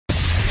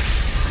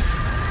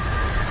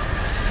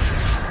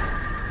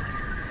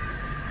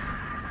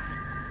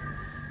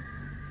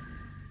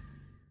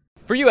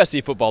For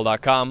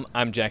USCFootball.com,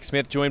 I'm Jack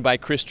Smith, joined by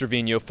Chris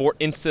Treviño for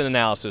instant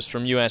analysis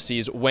from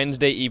USC's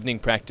Wednesday evening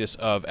practice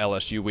of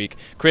LSU week.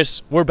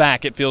 Chris, we're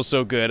back. It feels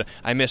so good.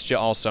 I missed you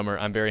all summer.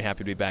 I'm very happy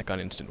to be back on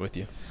Instant with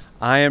you.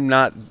 I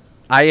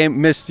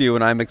missed you,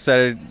 and I'm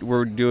excited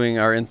we're doing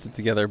our Instant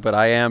together, but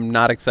I am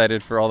not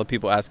excited for all the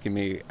people asking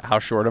me how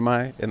short am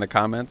I in the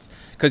comments,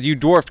 because you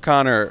dwarfed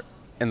Connor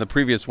in the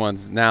previous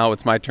ones. Now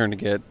it's my turn to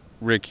get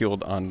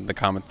ridiculed on the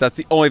comments. That's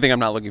the only thing I'm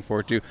not looking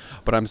forward to,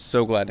 but I'm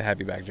so glad to have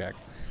you back, Jack.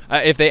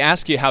 If they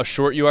ask you how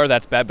short you are,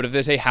 that's bad. But if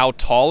they say how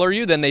tall are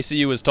you, then they see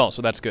you as tall,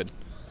 so that's good.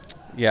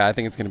 Yeah, I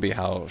think it's going to be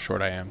how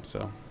short I am,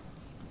 so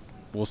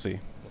we'll see.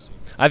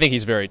 I think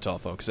he's very tall,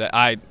 folks.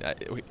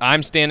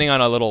 I'm standing on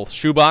a little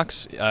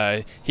shoebox.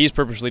 He's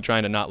purposely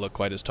trying to not look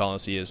quite as tall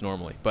as he is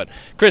normally. But,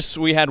 Chris,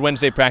 we had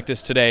Wednesday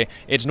practice today.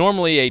 It's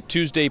normally a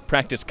Tuesday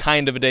practice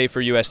kind of a day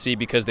for USC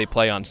because they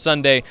play on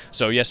Sunday.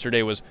 So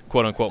yesterday was,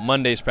 quote-unquote,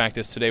 Monday's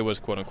practice. Today was,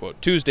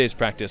 quote-unquote, Tuesday's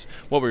practice.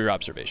 What were your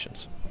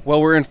observations? Well,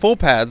 we're in full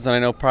pads, and I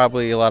know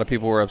probably a lot of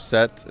people were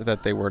upset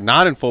that they were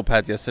not in full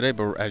pads yesterday,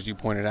 but as you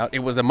pointed out, it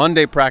was a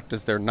Monday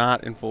practice. They're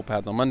not in full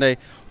pads on Monday.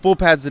 Full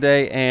pads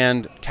today,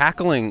 and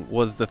tackling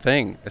was the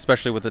thing,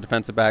 especially with the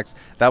defensive backs.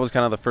 That was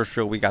kind of the first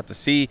drill we got to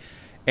see,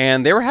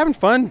 and they were having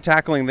fun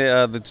tackling.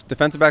 The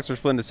defensive backs were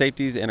split into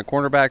safeties and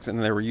cornerbacks,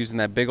 and they were using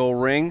that big old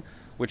ring,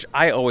 which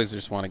I always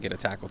just want to get a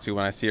tackle to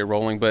when I see it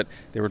rolling, but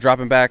they were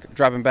dropping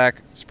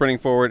back, sprinting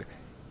forward,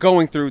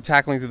 going through,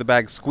 tackling through the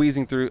bag,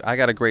 squeezing through. I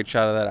got a great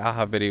shot of that. I'll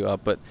have video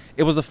up. But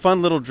it was a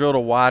fun little drill to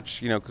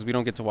watch, you know, because we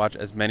don't get to watch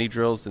as many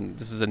drills, and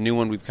this is a new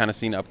one we've kind of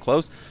seen up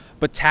close.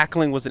 But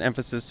tackling was an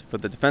emphasis for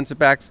the defensive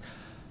backs.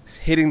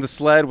 Hitting the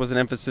sled was an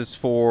emphasis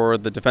for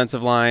the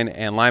defensive line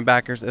and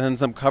linebackers, and then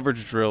some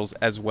coverage drills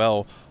as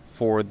well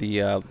for the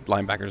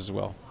linebackers as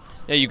well.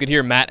 Yeah, you could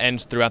hear Matt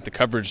Enns throughout the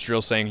coverage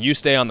drill saying, you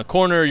stay on the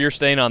corner, you're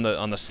staying on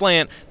the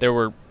slant. There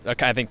were,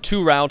 I think,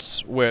 2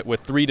 routes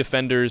with 3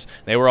 defenders.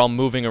 They were all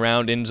moving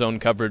around in zone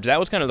coverage. That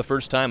was kind of the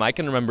first time I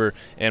can remember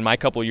in my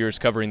couple years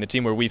covering the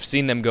team where we've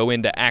seen them go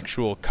into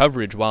actual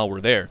coverage while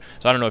we're there.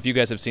 So I don't know if you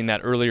guys have seen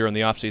that earlier in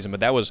the offseason, but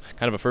that was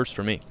kind of a first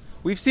for me.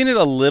 We've seen it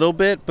a little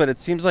bit, but it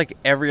seems like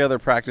every other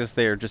practice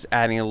they are just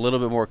adding a little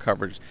bit more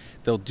coverage.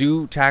 They'll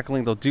do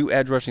tackling, they'll do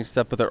edge rushing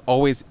stuff, but they're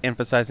always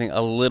emphasizing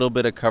a little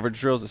bit of coverage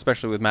drills,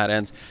 especially with Matt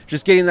Enns.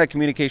 Just getting that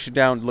communication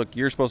down. Look,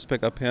 you're supposed to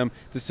pick up him.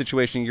 This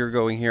situation, you're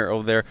going here,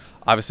 over there.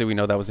 Obviously, we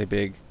know that was a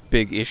big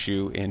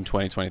issue in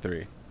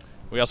 2023.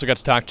 We also got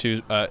to talk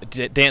to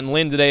D'Anton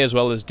Lynn today, as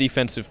well as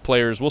defensive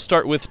players. We'll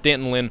start with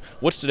D'Anton Lynn.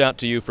 What stood out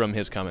to you from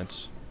his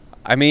comments?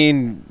 I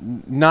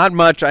mean, not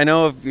much. I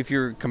know if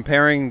you're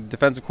comparing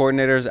defensive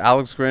coordinators,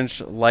 Alex Grinch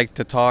liked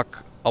to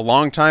talk a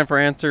long time for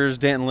answers.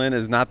 D'Anton Lynn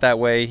is not that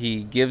way.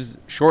 He gives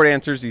short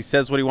answers. He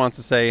says what he wants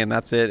to say, and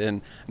that's it.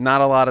 And not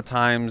a lot of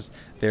times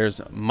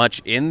there's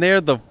much in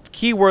there. The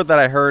key word that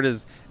I heard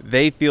is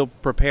they feel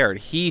prepared.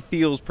 He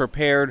feels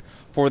prepared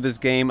for this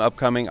game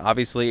upcoming.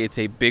 Obviously, it's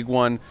a big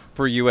one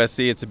for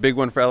USC. It's a big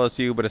one for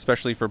LSU, but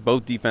especially for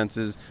both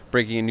defenses,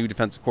 breaking in new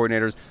defensive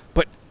coordinators.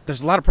 But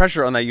there's a lot of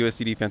pressure on that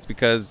USC defense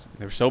because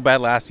they were so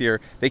bad last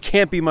year. They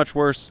can't be much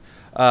worse,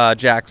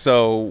 Jack.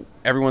 So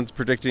everyone's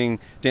predicting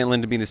D'Anton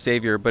Lynn to be the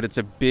savior, but it's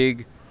a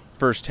big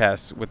first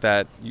test with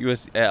that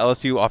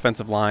LSU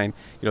offensive line.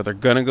 You know, they're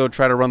going to go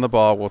try to run the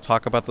ball. We'll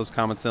talk about those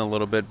comments in a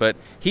little bit, but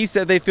he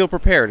said they feel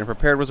prepared, and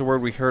prepared was a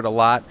word we heard a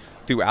lot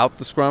throughout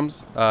the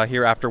scrums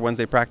here after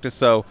Wednesday practice.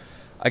 So,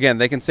 again,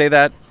 they can say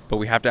that, but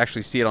we have to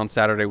actually see it on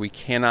Saturday. We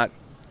cannot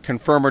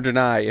confirm or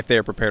deny if they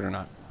are prepared or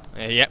not.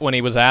 Yet when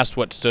he was asked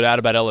what stood out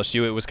about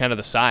LSU, it was kind of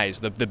the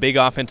size. The big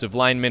offensive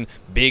linemen,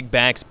 big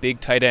backs, big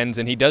tight ends,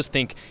 and he does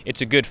think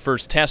it's a good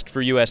first test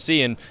for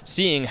USC, and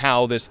seeing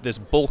how this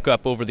bulk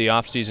up over the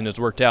offseason has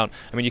worked out.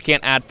 I mean, you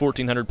can't add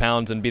 1,400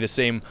 pounds and be the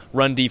same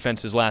run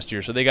defense as last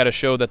year, so they got to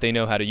show that they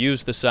know how to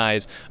use the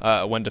size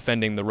when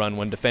defending the run,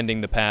 when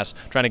defending the pass,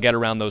 trying to get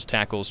around those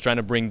tackles, trying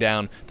to bring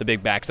down the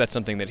big backs. That's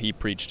something that he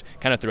preached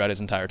kind of throughout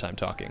his entire time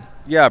talking.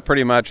 Yeah,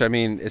 pretty much. I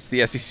mean, it's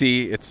the SEC.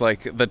 It's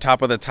like the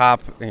top of the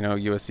top, you know,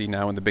 USC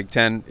now in the Big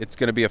Ten. It's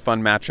going to be a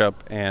fun matchup,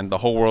 and the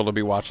whole world will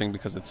be watching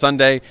because it's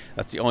Sunday.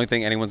 That's the only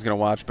thing anyone's going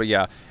to watch. But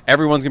yeah,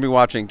 everyone's going to be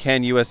watching.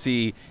 Can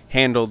USC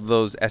handle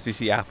those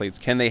SEC athletes?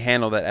 Can they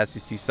handle that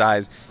SEC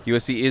size?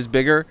 USC is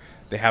bigger.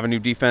 They have a new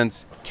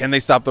defense. Can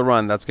they stop the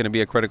run? That's going to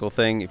be a critical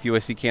thing. If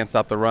USC can't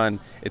stop the run,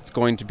 it's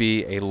going to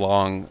be a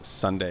long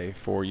Sunday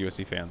for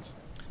USC fans.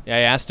 Yeah,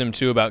 I asked him,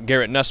 too, about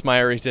Garrett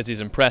Nussmeier. He says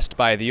he's impressed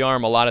by the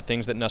arm. A lot of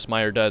things that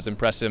Nussmeier does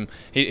impress him.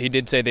 He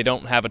did say they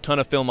don't have a ton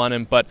of film on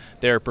him, but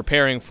they're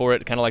preparing for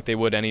it kind of like they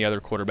would any other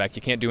quarterback.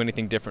 You can't do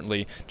anything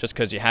differently just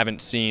because you haven't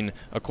seen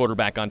a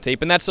quarterback on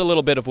tape. And that's a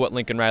little bit of what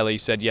Lincoln Riley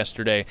said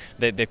yesterday.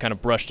 They kind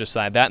of brushed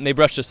aside that, and they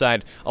brushed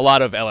aside a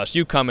lot of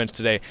LSU comments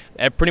today.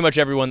 Pretty much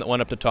everyone that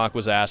went up to talk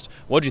was asked,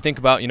 what did you think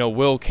about,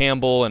 Will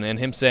Campbell and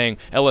him saying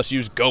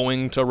LSU's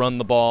going to run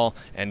the ball,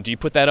 and do you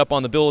put that up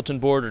on the bulletin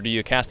board or do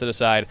you cast it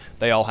aside?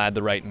 They all had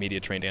the right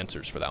media-trained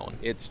answers for that one.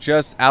 It's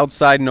just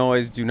outside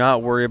noise. Do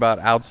not worry about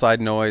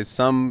outside noise.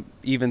 Some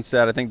even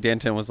said, I think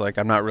D'Anton was like,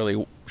 I'm not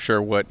really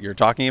sure what you're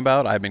talking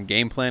about. I've been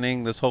game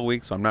planning this whole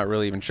week, so I'm not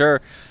really even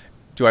sure.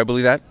 Do I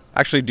believe that?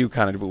 Actually do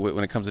kind of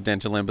when it comes to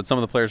D'Anton Lynn, but some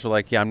of the players were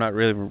like, yeah, I'm not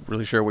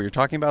really sure what you're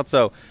talking about.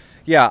 So,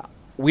 yeah,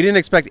 we didn't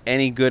expect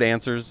any good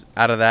answers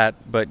out of that.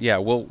 But, yeah,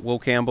 Will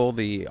Campbell,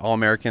 the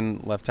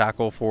All-American left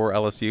tackle for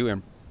LSU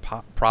and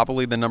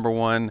probably the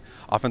 #1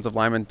 offensive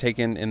lineman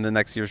taken in the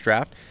next year's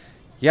draft.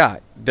 Yeah,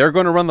 they're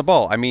going to run the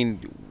ball. I mean,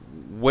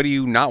 what do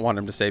you not want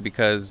him to say?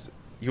 Because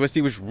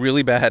USC was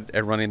really bad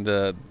at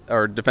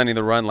defending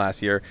the run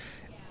last year.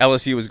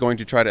 LSU was going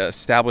to try to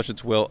establish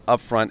its will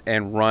up front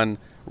and run.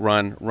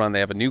 They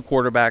have a new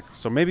quarterback,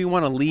 so maybe you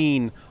want to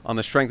lean on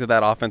the strength of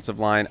that offensive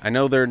line. I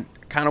know they're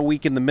kind of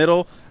weak in the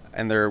middle,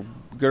 and they're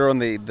good on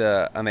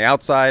the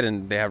outside,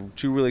 and they have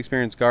 2 really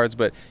experienced guards.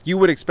 But you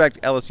would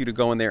expect LSU to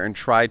go in there and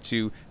try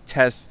to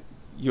test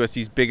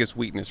USC's biggest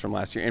weakness from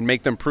last year and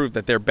make them prove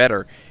that they're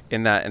better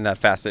in that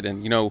facet.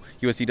 And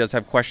USC does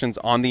have questions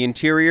on the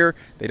interior.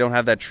 They don't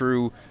have that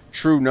true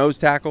nose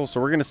tackle, so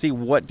we're going to see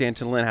what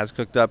D'Anton Lynn has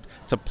cooked up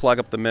to plug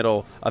up the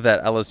middle of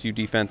that LSU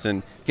defense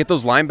and get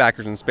those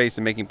linebackers in space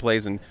and making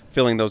plays and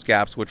filling those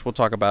gaps, which we'll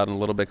talk about in a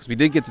little bit because we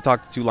did get to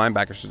talk to 2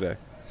 linebackers today.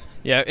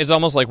 Yeah, it's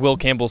almost like Will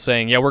Campbell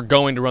saying, yeah, we're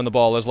going to run the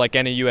ball, as like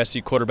any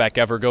USC quarterback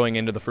ever going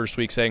into the first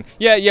week saying,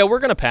 yeah, we're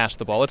going to pass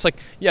the ball. It's like,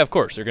 yeah, of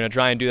course, they're going to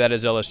try and do that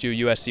as LSU.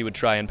 USC would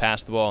try and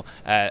pass the ball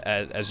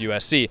as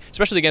USC,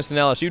 especially against an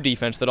LSU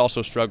defense that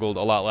also struggled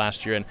a lot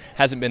last year and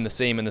hasn't been the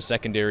same in the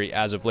secondary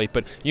as of late.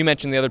 But you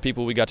mentioned the other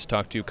people we got to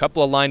talk to. A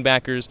couple of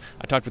linebackers.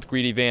 I talked with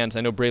Greedy Vance.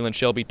 I know Braylon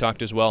Shelby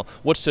talked as well.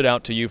 What stood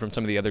out to you from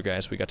some of the other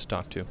guys we got to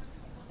talk to?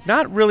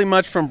 Not really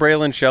much from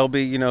Braylon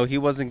Shelby. He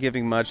wasn't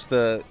giving much.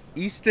 The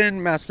Easton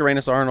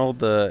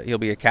Mascarenas-Arnold, he'll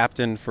be a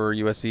captain for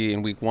USC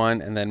in week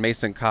 1. And then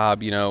Mason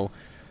Cobb,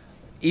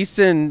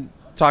 Easton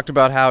talked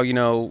about how,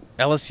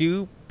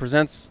 LSU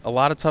presents a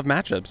lot of tough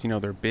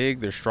matchups. They're big,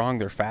 they're strong,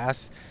 they're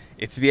fast.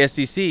 It's the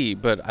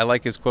SEC, but I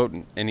like his quote,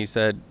 and he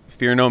said,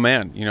 fear no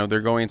man.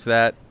 They're going into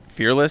that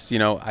fearless.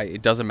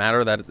 It doesn't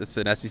matter that it's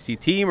an SEC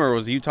team or it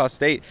was Utah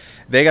State.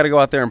 They got to go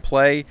out there and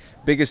play.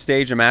 Biggest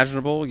stage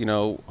imaginable,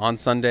 on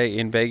Sunday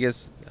in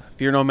Vegas.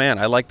 Fear no man.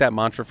 I like that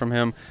mantra from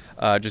him.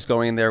 Just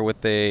going in there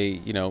with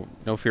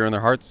no fear in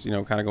their hearts, kind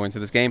of going into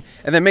this game.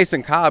 And then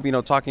Mason Cobb,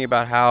 talking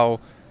about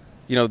how,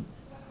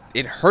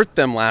 it hurt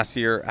them last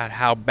year at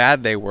how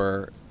bad they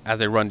were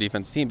as a run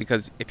defense team.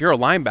 Because if you're a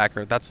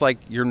linebacker, that's like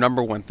your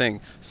 #1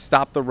 thing.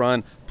 Stop the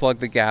run, plug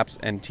the gaps,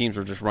 and teams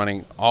were just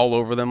running all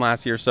over them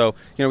last year. So,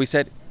 we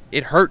said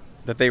it hurt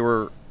that they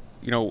were,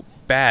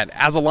 bad.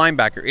 As a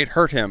linebacker, it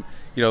hurt him.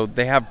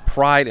 They have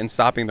pride in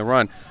stopping the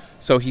run.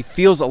 So he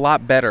feels a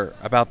lot better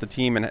about the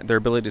team and their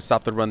ability to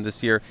stop the run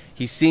this year.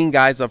 He's seeing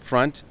guys up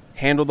front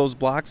handle those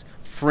blocks,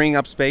 freeing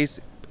up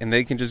space, and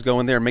they can just go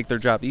in there and make their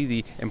job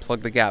easy and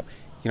plug the gap.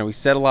 He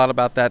said a lot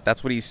about that.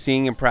 That's what he's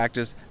seeing in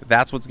practice.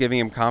 That's what's giving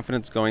him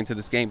confidence going to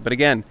this game. But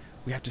again,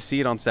 we have to see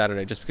it on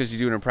Saturday. Just because you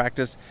do it in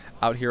practice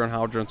out here on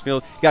Howard Jones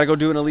Field, you got to go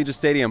do it in Allegiant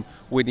Stadium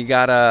when you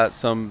got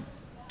some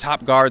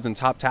top guards and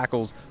top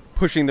tackles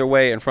pushing their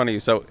way in front of you.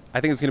 So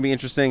I think it's going to be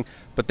interesting,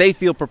 but they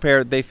feel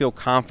prepared. They feel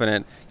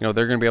confident. They're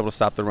going to be able to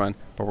stop the run,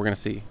 but we're going to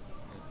see.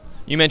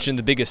 You mentioned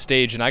the biggest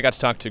stage, and I got to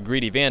talk to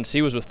Greedy Vance.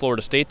 He was with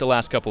Florida State the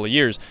last couple of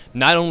years.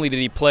 Not only did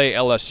he play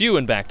LSU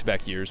in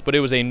back-to-back years, but it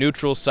was a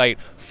neutral site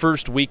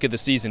first week of the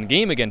season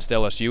game against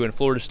LSU, and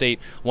Florida State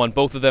won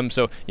both of them.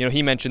 So,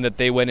 he mentioned that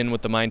they went in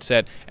with the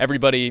mindset,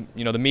 everybody,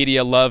 the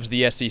media loves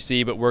the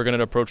SEC, but we're going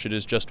to approach it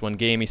as just one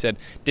game. He said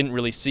didn't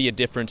really see a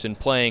difference in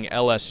playing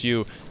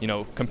LSU,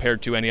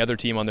 compared to any other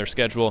team on their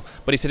schedule.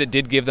 But he said it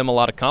did give them a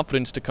lot of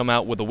confidence to come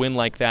out with a win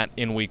like that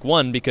in week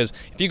 1, because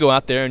if you go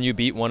out there and you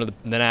beat one of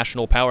the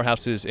national powerhouses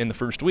in the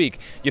first week,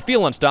 you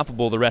feel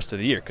unstoppable the rest of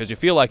the year because you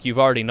feel like you've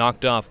already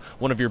knocked off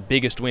one of your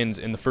biggest wins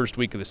in the first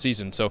week of the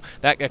season. So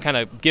that kind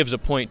of gives a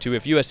point to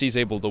if USC is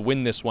able to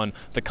win this one,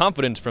 the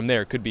confidence from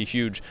there could be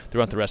huge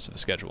throughout the rest of the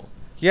schedule.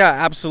 Yeah,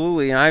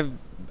 absolutely. And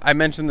I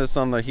mentioned this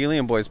on the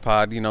Helium Boys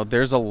pod.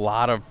 There's a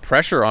lot of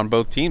pressure on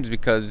both teams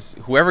because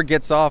whoever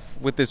gets off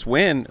with this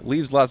win,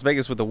 leaves Las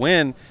Vegas with a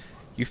win,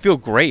 you feel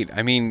great.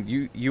 I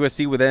mean,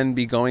 USC would then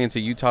be going into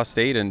Utah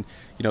State and,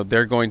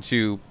 they're going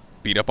to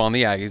beat up on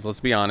the Aggies, let's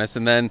be honest.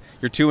 And then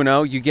you're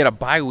 2-0, you get a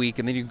bye week,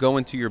 and then you go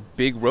into your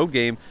big road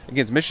game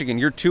against Michigan.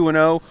 You're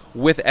 2-0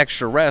 with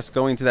extra rest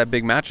going to that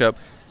big matchup.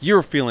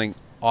 You're feeling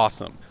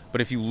awesome.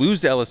 But if you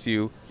lose to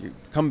LSU, you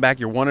come back,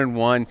 you're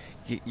 1-1,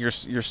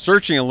 you're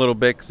searching a little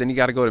bit because then you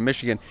got to go to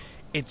Michigan.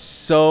 It's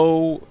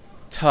so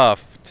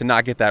tough to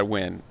not get that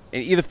win.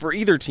 And for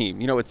either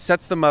team, it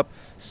sets them up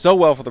so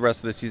well for the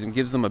rest of the season,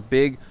 gives them a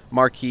big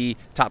marquee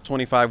top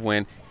 25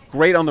 win,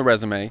 great on the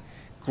resume.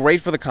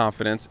 Great for the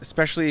confidence,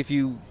 especially if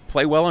you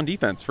play well on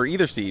defense for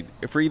either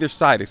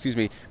side,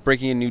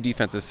 breaking in new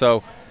defenses.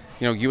 So,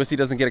 USC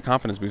doesn't get a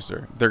confidence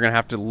booster. They're going to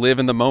have to live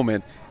in the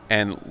moment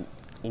and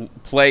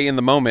play in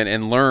the moment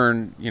and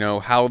learn,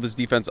 how this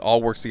defense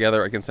all works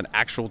together against an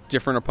actual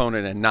different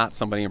opponent and not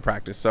somebody in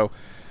practice. So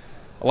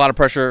a lot of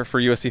pressure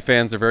for USC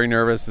fans. They're very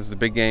nervous. This is a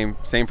big game.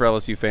 Same for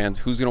LSU fans.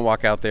 Who's going to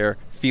walk out there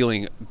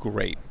feeling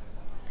great?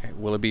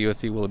 Will it be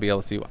USC? Will it be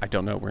LSU? I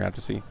don't know. We're going to have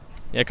to see.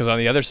 Yeah, because on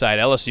the other side,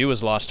 LSU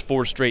has lost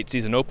 4 straight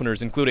season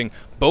openers, including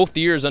both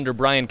years under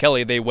Brian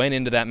Kelly. They went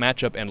into that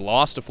matchup and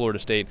lost to Florida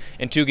State.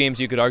 In 2 games,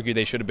 you could argue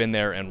they should have been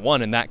there and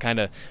won, and that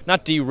kind of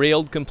not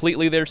derailed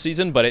completely their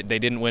season, but they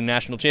didn't win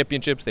national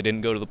championships. They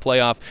didn't go to the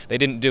playoff. They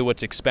didn't do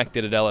what's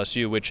expected at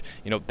LSU, which,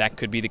 that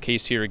could be the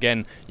case here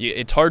again.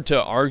 It's hard to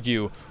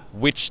argue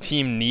which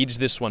team needs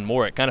this one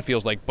more. It kind of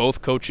feels like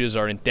both coaches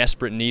are in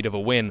desperate need of a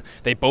win.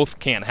 They both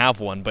can't have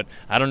one, but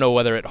I don't know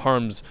whether it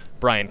harms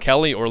Brian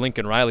Kelly or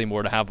Lincoln Riley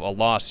more to have a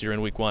loss here in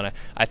week 1.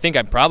 I think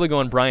I'm probably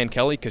going Brian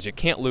Kelly because you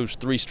can't lose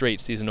 3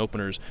 straight season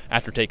openers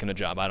after taking a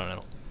job. I don't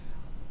know.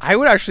 I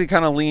would actually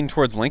kind of lean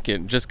towards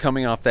Lincoln, just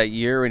coming off that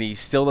year, and he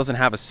still doesn't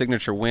have a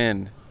signature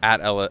win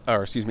at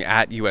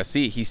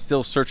USC. He's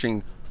still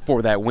searching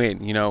for that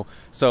win,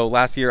 So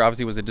last year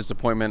obviously was a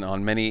disappointment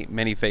on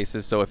many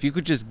faces. So if you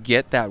could just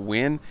get that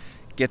win,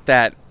 get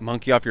that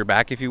monkey off your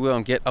back, if you will,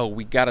 and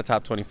we got a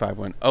top 25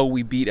 win.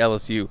 We beat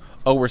LSU.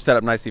 We're set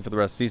up nicely for the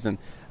rest of the season.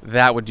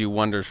 That would do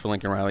wonders for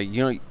Lincoln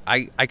Riley.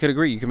 I could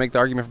agree. You can make the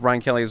argument for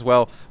Brian Kelly as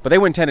well, but they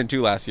went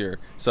 10-2 last year,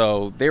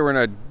 so they were in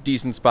a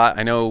decent spot.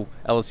 I know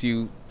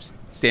LSU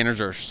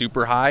standards are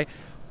super high,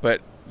 but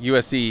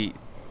USC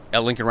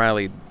at Lincoln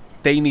Riley,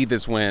 they need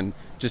this win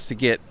just to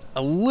get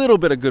a little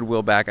bit of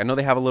goodwill back. I know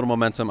they have a little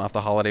momentum off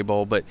the Holiday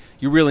Bowl, but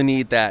you really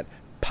need that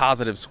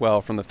positive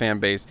swell from the fan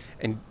base,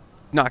 and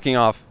knocking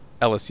off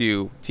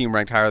LSU, team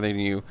ranked higher than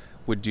you,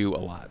 would do a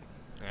lot.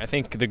 I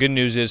think the good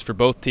news is for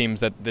both teams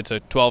that it's a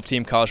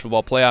 12-team college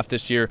football playoff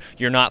this year.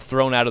 You're not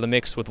thrown out of the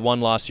mix with 1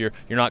 loss. You're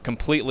not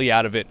completely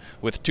out of it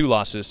with 2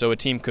 losses. So a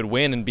team could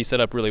win and be set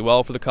up really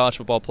well for the college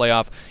football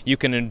playoff. You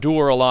can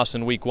endure a loss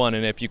in week 1,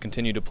 and if you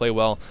continue to play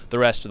well the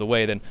rest of the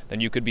way, then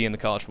you could be in the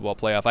college football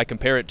playoff. I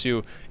compare it to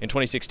in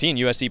 2016,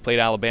 USC played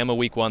Alabama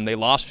week 1. They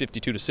lost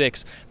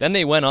 52-6. Then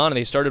they went on and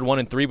they started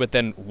 1-3, but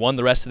then won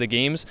the rest of the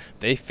games.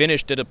 They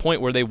finished at a point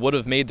where they would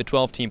have made the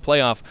 12-team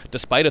playoff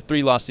despite a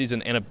 3-loss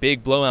season and a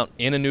big blowout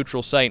in a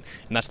neutral site,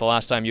 and that's the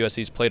last time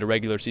USC's played a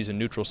regular season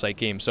neutral site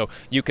game. So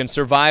you can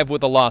survive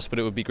with a loss, but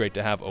it would be great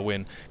to have a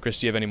win. Chris,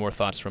 do you have any more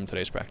thoughts from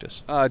today's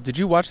practice? Did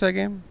you watch that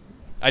game?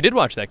 I did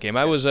watch that game.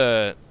 I was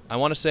I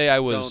want to say I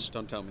was.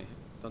 Don't tell me.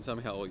 Don't tell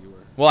me how old you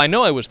were. Well, I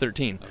know I was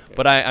 13, okay,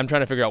 but I'm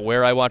trying to figure out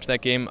where I watched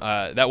that game.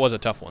 That was a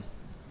tough one.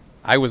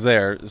 I was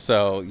there,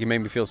 so you made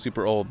me feel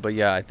super old. But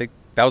yeah, I think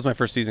that was my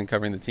first season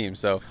covering the team.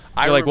 So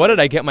You're like, what did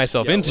I get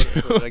myself into?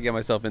 What did I get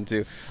myself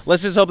into?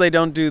 Let's just hope they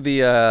don't do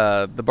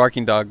the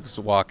barking dogs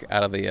walk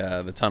out of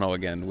the tunnel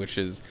again, which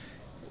is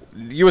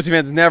USC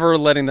fans never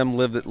letting them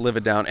live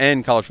it down,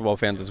 and college football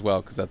fans as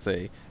well, because that's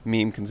a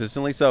meme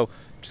consistently. So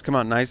just come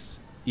out nice,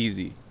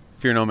 easy,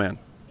 fear no man.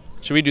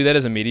 Should we do that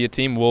as a media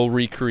team? We'll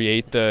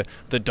recreate the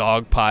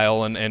dog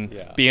pile and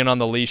being on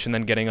the leash and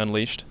then getting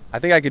unleashed. I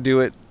think I could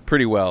do it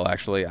pretty well,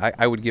 actually.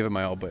 I would give it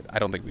my all, but I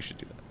don't think we should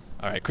do that.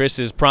 All right, Chris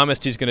has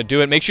promised he's going to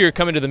do it. Make sure you're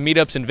coming to the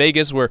meetups in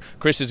Vegas where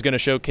Chris is going to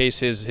showcase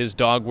his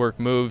dog work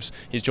moves.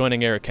 He's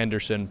joining Eric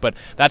Henderson. But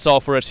that's all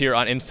for us here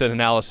on Instant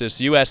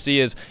Analysis.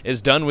 USC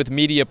is done with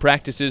media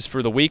practices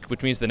for the week,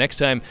 which means the next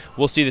time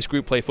we'll see this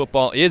group play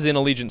football is in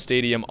Allegiant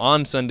Stadium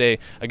on Sunday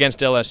against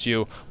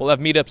LSU. We'll have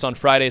meetups on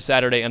Friday,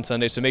 Saturday, and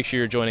Sunday, so make sure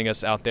you're joining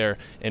us out there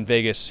in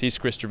Vegas. He's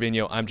Chris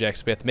Treviño. I'm Jack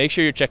Smith. Make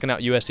sure you're checking out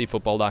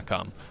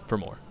USCfootball.com for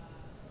more.